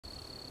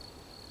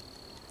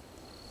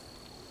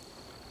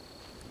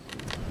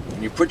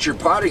put your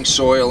potting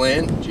soil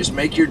in, just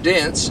make your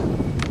dents.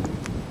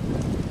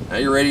 Now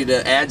you're ready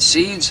to add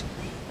seeds,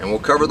 and we'll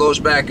cover those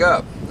back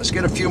up. Let's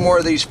get a few more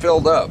of these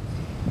filled up.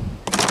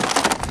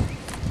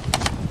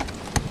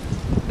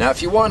 Now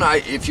if you want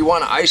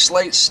to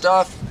isolate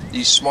stuff,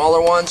 these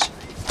smaller ones,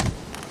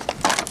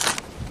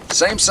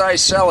 same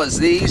size cell as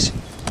these.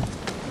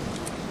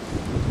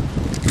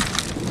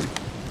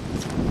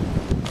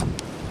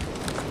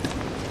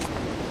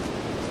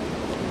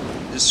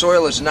 This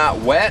soil is not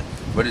wet,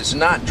 but it's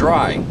not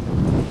dry.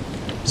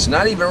 It's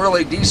not even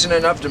really decent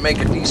enough to make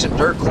a decent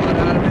dirt clod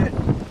out of it.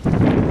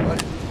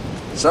 But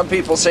some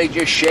people say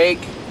just shake.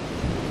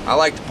 I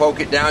like to poke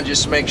it down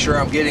just to make sure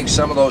I'm getting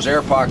some of those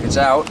air pockets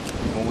out.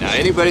 Now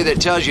anybody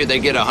that tells you they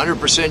get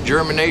 100%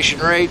 germination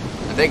rate,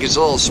 I think it's a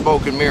little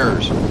smoke and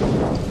mirrors.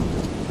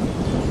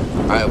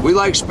 All right, we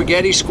like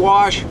spaghetti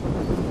squash.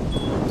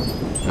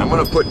 I'm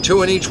gonna put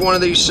 2 in each one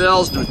of these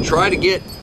cells to try to get